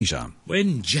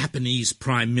When Japanese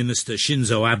Prime Minister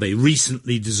Shinzo Abe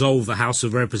recently dissolved the House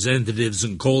of Representatives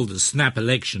and called a snap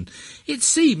election, it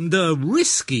seemed a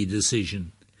risky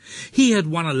decision. He had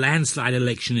won a landslide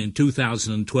election in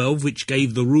 2012, which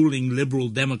gave the ruling Liberal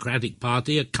Democratic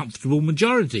Party a comfortable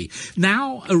majority.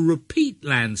 Now a repeat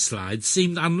landslide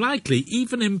seemed unlikely,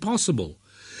 even impossible.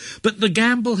 But the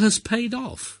gamble has paid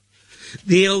off.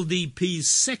 The LDP's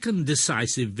second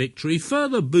decisive victory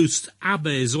further boosts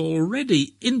Abe's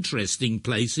already interesting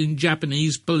place in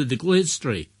Japanese political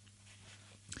history.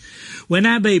 When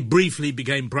Abe briefly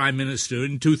became Prime Minister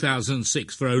in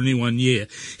 2006 for only 1 year,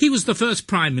 he was the first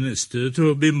Prime Minister to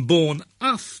have been born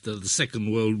after the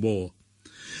Second World War.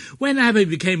 When Abe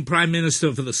became Prime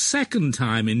Minister for the second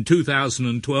time in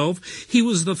 2012, he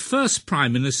was the first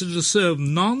Prime Minister to serve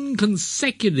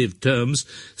non-consecutive terms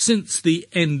since the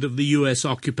end of the US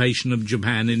occupation of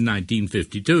Japan in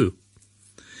 1952.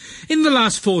 In the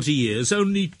last 40 years,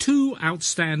 only 2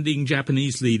 outstanding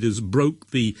Japanese leaders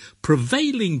broke the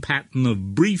prevailing pattern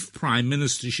of brief prime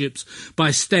ministerships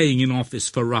by staying in office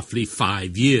for roughly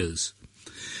 5 years.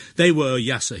 They were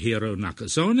Yasuhiro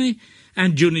Nakasone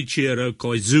and Junichiro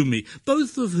Koizumi,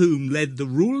 both of whom led the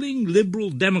ruling Liberal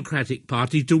Democratic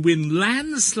Party to win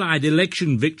landslide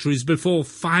election victories before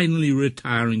finally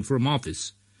retiring from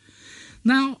office.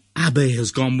 Now, Abe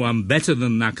has gone one better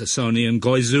than Nakasone and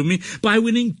Koizumi by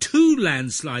winning 2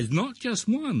 landslides, not just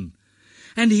 1.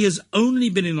 And he has only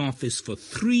been in office for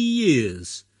 3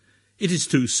 years. It is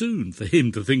too soon for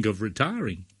him to think of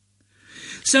retiring.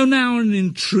 So now an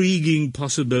intriguing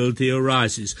possibility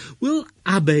arises. Will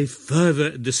Abe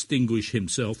further distinguish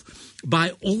himself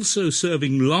by also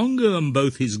serving longer than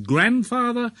both his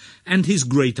grandfather and his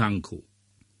great-uncle?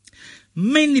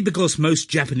 Mainly because most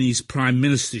Japanese prime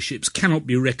ministerships cannot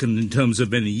be reckoned in terms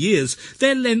of many years,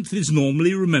 their length is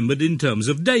normally remembered in terms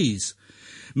of days.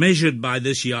 Measured by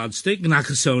this yardstick,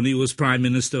 Nakasone was Prime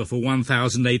Minister for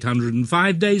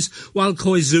 1,805 days, while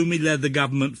Koizumi led the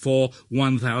government for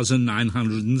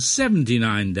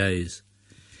 1,979 days.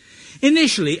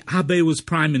 Initially, Abe was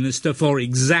Prime Minister for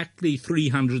exactly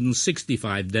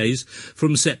 365 days,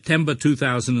 from September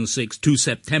 2006 to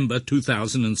September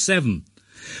 2007.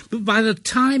 But by the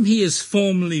time he is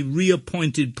formally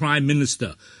reappointed Prime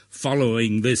Minister,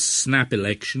 following this snap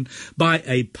election, by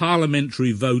a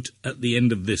parliamentary vote at the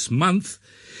end of this month,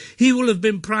 he will have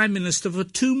been Prime Minister for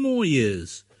 2 more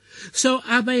years. So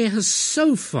Abe has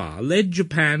so far led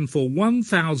Japan for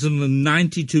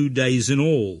 1,092 days in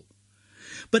all.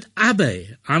 But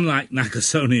Abe, unlike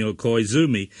Nakasone or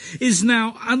Koizumi, is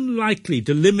now unlikely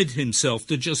to limit himself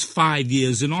to just 5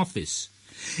 years in office.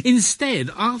 Instead,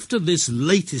 after this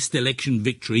latest election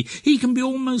victory, he can be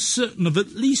almost certain of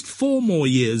at least 4 more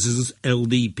years as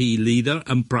LDP leader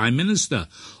and Prime Minister,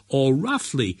 or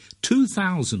roughly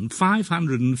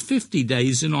 2,550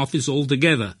 days in office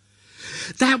altogether.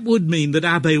 That would mean that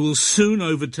Abe will soon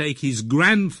overtake his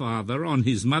grandfather on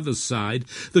his mother's side,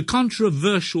 the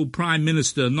controversial Prime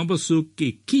Minister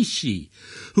Nobusuke Kishi,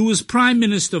 who was Prime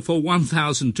Minister for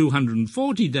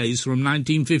 1,240 days from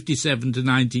 1957 to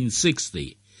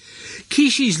 1960.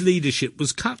 Kishi's leadership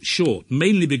was cut short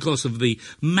mainly because of the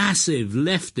massive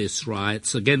leftist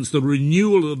riots against the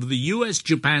renewal of the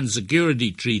US-Japan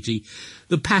Security Treaty,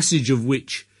 the passage of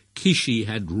which Kishi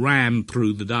had rammed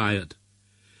through the Diet.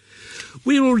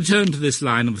 We will return to this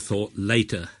line of thought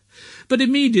later. But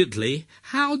immediately,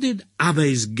 how did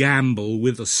Abe's gamble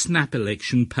with a snap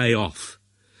election pay off?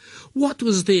 What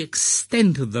was the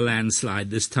extent of the landslide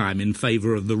this time in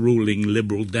favour of the ruling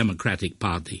Liberal Democratic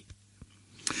Party?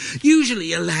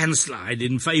 Usually a landslide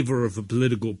in favour of a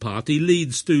political party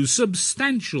leads to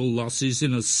substantial losses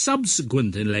in a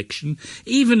subsequent election,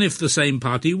 even if the same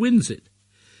party wins it.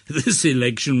 This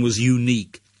election was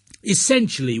unique.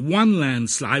 Essentially, one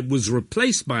landslide was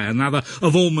replaced by another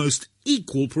of almost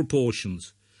equal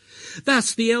proportions.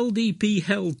 Thus, the LDP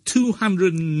held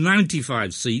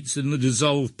 295 seats in the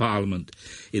dissolved parliament.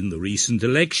 In the recent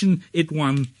election, it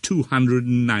won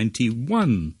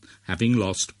 291, having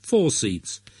lost 4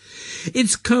 seats.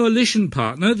 Its coalition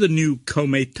partner, the new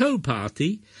Komeito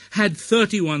Party, had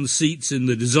 31 seats in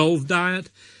the dissolved Diet,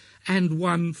 and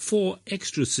won 4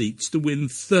 extra seats to win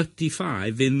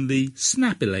 35 in the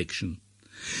snap election.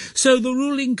 So the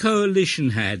ruling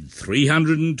coalition had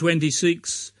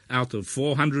 326 out of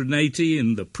 480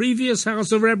 in the previous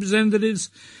House of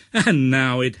Representatives, and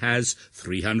now it has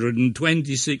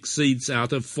 326 seats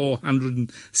out of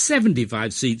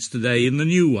 475 seats today in the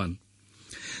new one.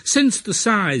 Since the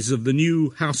size of the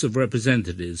new House of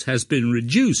Representatives has been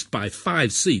reduced by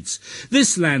 5 seats,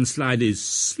 this landslide is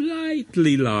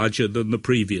slightly larger than the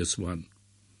previous one.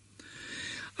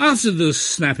 After the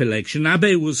snap election,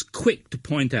 Abe was quick to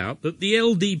point out that the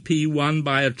LDP won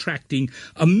by attracting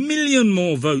 1 million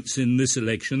more votes in this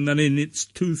election than in its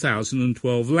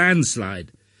 2012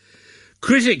 landslide.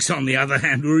 Critics, on the other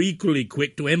hand, were equally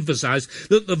quick to emphasise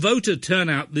that the voter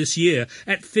turnout this year,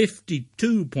 at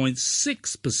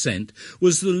 52.6%,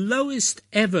 was the lowest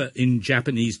ever in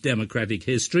Japanese democratic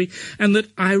history, and that,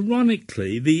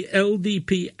 ironically, the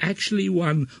LDP actually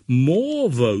won more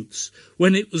votes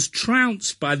when it was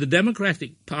trounced by the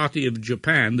Democratic Party of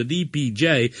Japan, the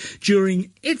DPJ,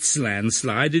 during its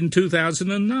landslide in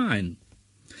 2009.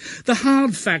 The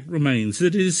hard fact remains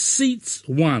that it is seats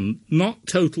won, not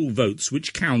total votes,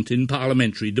 which count in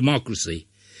parliamentary democracy.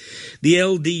 The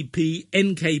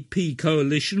LDP-NKP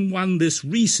coalition won this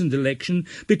recent election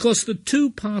because the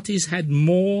two parties had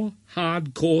more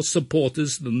hardcore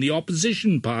supporters than the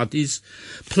opposition parties,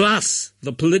 plus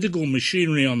the political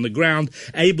machinery on the ground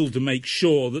able to make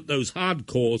sure that those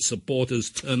hardcore supporters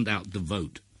turned out to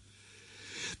vote.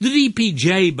 The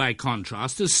DPJ, by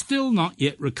contrast, has still not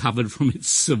yet recovered from its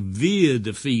severe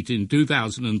defeat in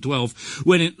 2012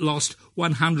 when it lost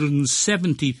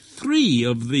 173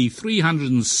 of the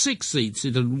 306 seats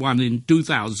it had won in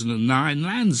 2009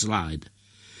 landslide.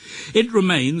 It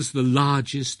remains the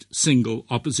largest single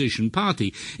opposition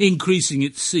party, increasing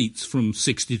its seats from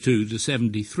 62 to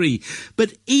 73.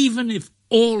 But even if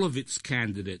all of its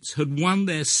candidates had won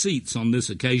their seats on this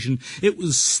occasion, it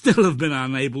would still have been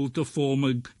unable to form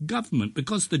a government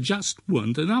because there just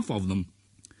weren't enough of them.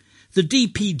 The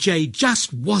DPJ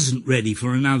just wasn't ready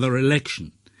for another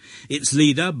election. Its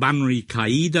leader, Banri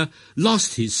Kaida,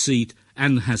 lost his seat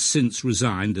and has since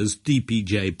resigned as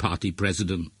DPJ party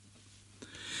president.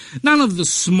 None of the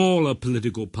smaller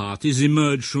political parties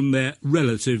emerged from their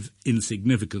relative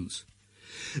insignificance.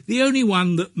 The only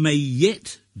one that may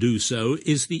yet do so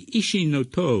is the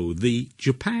Ishinoto, the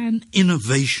Japan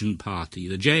Innovation Party,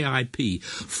 the JIP,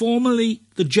 formerly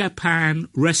the Japan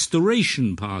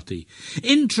Restoration Party.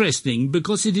 Interesting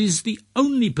because it is the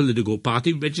only political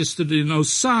party registered in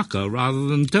Osaka rather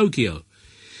than Tokyo.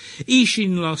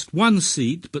 Ishin lost one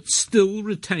seat but still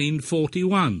retained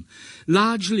 41,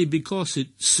 largely because it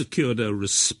secured a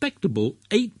respectable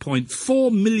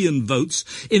 8.4 million votes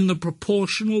in the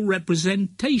proportional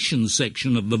representation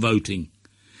section of the voting.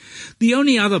 The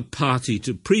only other party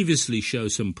to previously show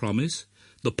some promise,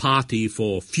 the Party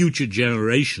for Future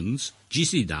Generations,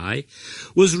 Jisidai,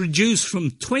 was reduced from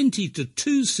 20 to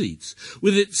 2 seats,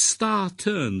 with its star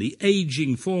turn, the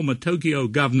ageing former Tokyo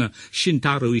governor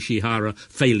Shintaro Ishihara,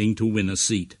 failing to win a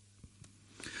seat.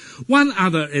 One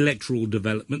other electoral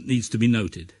development needs to be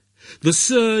noted: the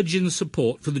surge in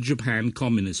support for the Japan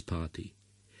Communist Party,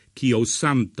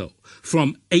 Kyosanto,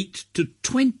 from 8 to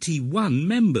 21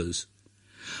 members.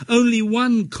 Only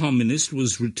one communist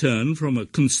was returned from a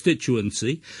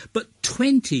constituency, but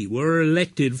 20 were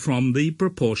elected from the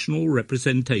proportional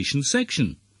representation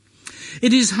section.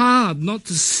 It is hard not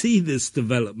to see this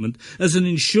development as an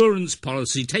insurance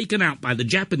policy taken out by the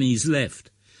Japanese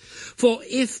left. For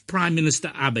if Prime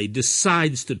Minister Abe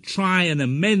decides to try and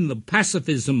amend the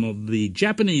pacifism of the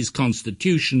Japanese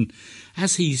constitution,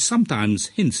 as he sometimes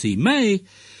hints he may,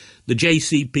 the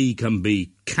JCP can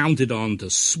be counted on to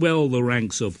swell the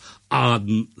ranks of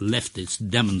ardent leftist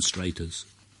demonstrators.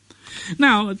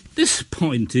 Now, at this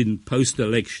point in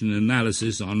post-election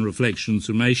analysis on Reflections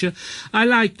from Asia, I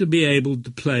like to be able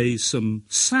to play some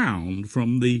sound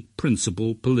from the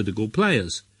principal political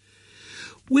players.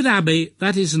 With Abe,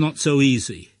 that is not so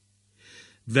easy.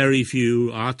 Very few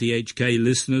RTHK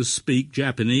listeners speak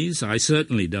Japanese. I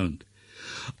certainly don't.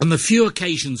 On the few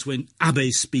occasions when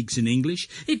Abe speaks in English,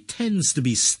 it tends to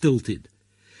be stilted.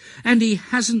 And he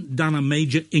hasn't done a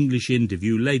major English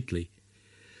interview lately.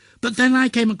 But then I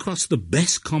came across the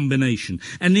best combination,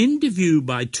 an interview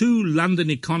by 2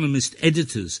 London Economist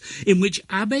editors, in which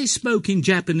Abe spoke in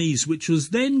Japanese, which was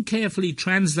then carefully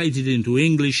translated into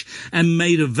English and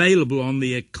made available on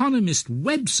the Economist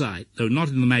website, though not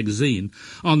in the magazine,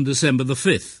 on December the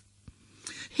 5th.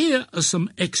 Here are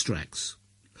some extracts.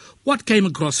 What came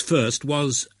across first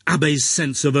was Abe's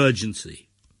sense of urgency.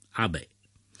 Abe: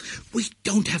 "We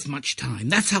don't have much time.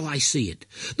 That's how I see it.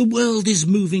 The world is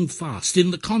moving fast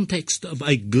in the context of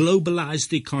a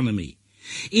globalized economy.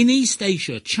 In East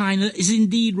Asia, China is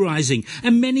indeed rising,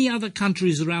 and many other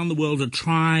countries around the world are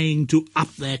trying to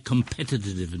up their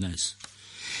competitiveness.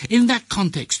 In that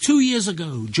context, 2 years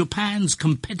ago, Japan's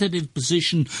competitive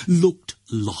position looked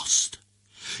lost.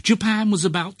 Japan was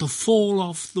about to fall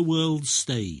off the world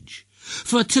stage.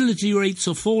 Fertility rates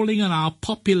are falling and our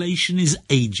population is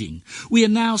aging. We are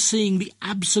now seeing the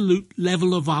absolute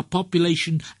level of our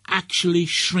population actually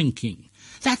shrinking.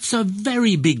 That's a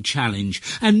very big challenge,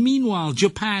 and meanwhile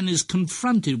Japan is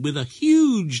confronted with a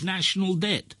huge national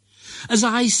debt. As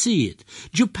I see it,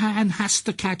 Japan has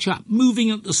to catch up, moving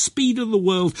at the speed of the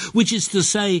world, which is to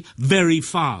say, very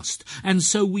fast, and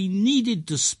so we needed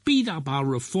to speed up our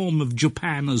reform of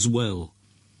Japan as well.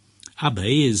 Abe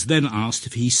is then asked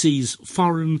if he sees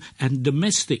foreign and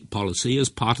domestic policy as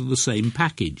part of the same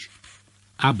package.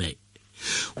 Abe: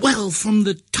 well, from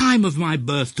the time of my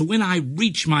birth to when I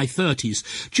reached my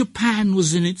 30s, Japan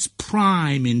was in its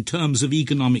prime in terms of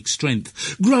economic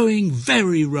strength, growing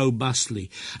very robustly,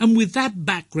 and with that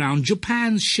background,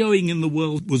 Japan's showing in the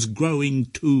world was growing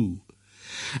too.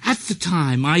 At the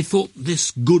time, I thought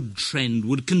this good trend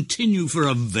would continue for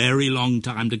a very long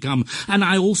time to come, and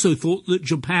I also thought that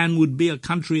Japan would be a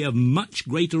country of much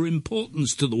greater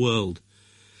importance to the world.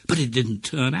 But it didn't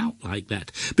turn out like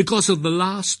that. Because of the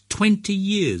last 20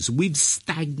 years, we've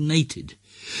stagnated.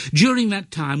 During that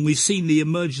time, we've seen the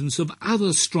emergence of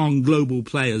other strong global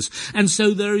players, and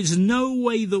so there is no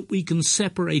way that we can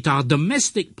separate our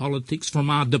domestic politics from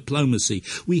our diplomacy.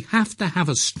 We have to have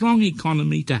a strong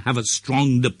economy to have a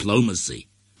strong diplomacy.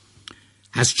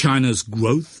 Has China's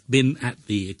growth been at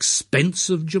the expense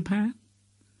of Japan?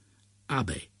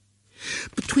 Abe: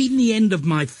 between the end of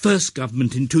my first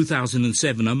government in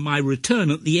 2007 and my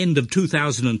return at the end of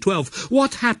 2012,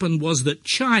 what happened was that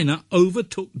China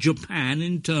overtook Japan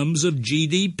in terms of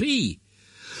GDP.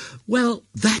 Well,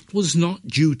 that was not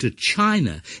due to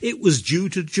China. It was due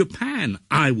to Japan,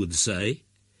 I would say.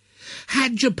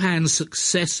 Had Japan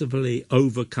successfully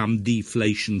overcome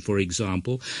deflation, for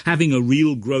example, having a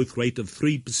real growth rate of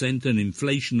 3% and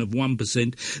inflation of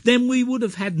 1%, then we would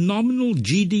have had nominal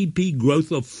GDP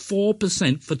growth of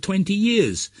 4% for 20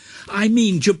 years. I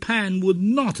mean, Japan would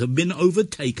not have been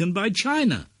overtaken by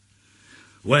China.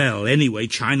 Well, anyway,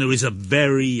 China is a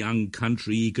very young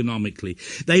country economically.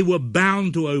 They were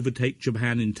bound to overtake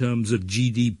Japan in terms of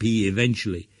GDP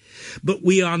eventually. But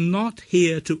we are not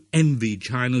here to envy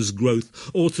China's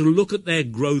growth or to look at their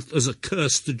growth as a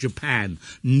curse to Japan.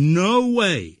 No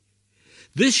way.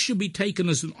 This should be taken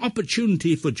as an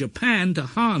opportunity for Japan to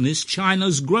harness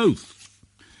China's growth.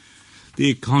 The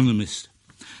Economist: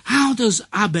 how does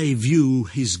Abe view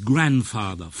his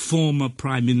grandfather, former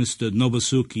Prime Minister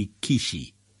Nobusuke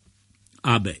Kishi?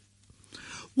 Abe: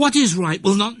 what is right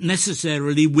will not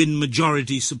necessarily win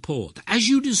majority support. As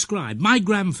you described, my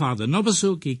grandfather,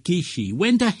 Nobusuke Kishi,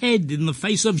 went ahead in the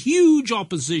face of huge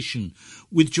opposition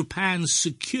with Japan's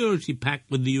security pact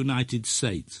with the United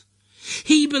States.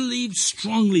 He believed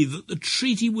strongly that the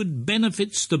treaty would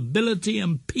benefit stability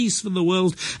and peace for the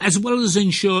world, as well as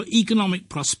ensure economic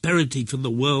prosperity for the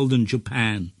world and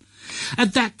Japan.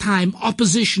 At that time,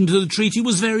 opposition to the treaty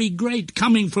was very great,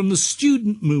 coming from the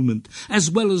student movement as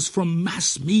well as from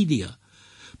mass media.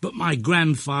 But my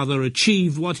grandfather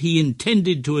achieved what he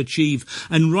intended to achieve,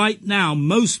 and right now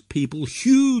most people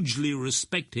hugely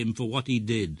respect him for what he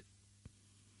did.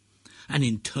 And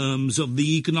in terms of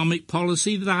the economic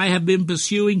policy that I have been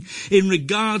pursuing in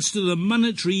regards to the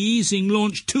monetary easing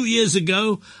launched 2 years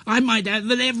ago, I might add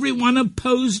that everyone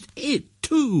opposed it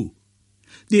too.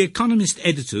 The Economist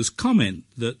editors comment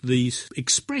that the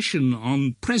expression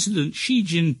on President Xi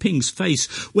Jinping's face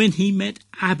when he met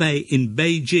Abe in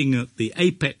Beijing at the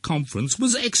APEC conference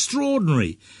was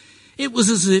extraordinary. It was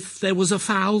as if there was a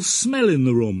foul smell in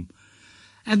the room.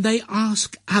 And they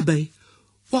ask Abe,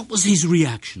 what was his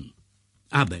reaction?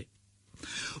 Abe: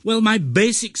 well, my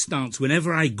basic stance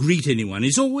whenever I greet anyone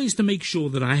is always to make sure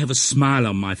that I have a smile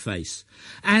on my face,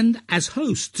 and as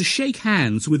host to shake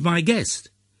hands with my guest.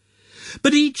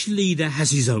 But each leader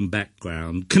has his own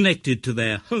background, connected to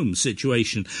their home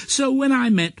situation. So when I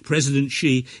met President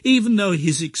Xi, even though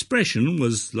his expression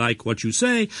was like what you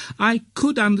say, I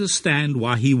could understand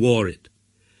why he wore it.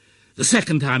 The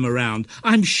second time around,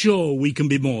 I'm sure we can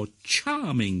be more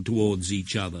charming towards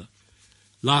each other.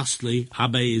 Lastly,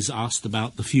 Abe is asked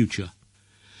about the future.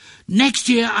 Next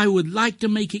year, I would like to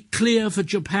make it clear for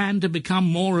Japan to become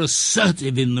more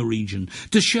assertive in the region,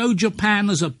 to show Japan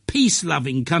as a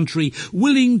peace-loving country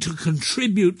willing to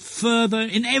contribute further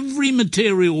in every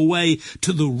material way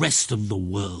to the rest of the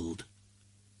world.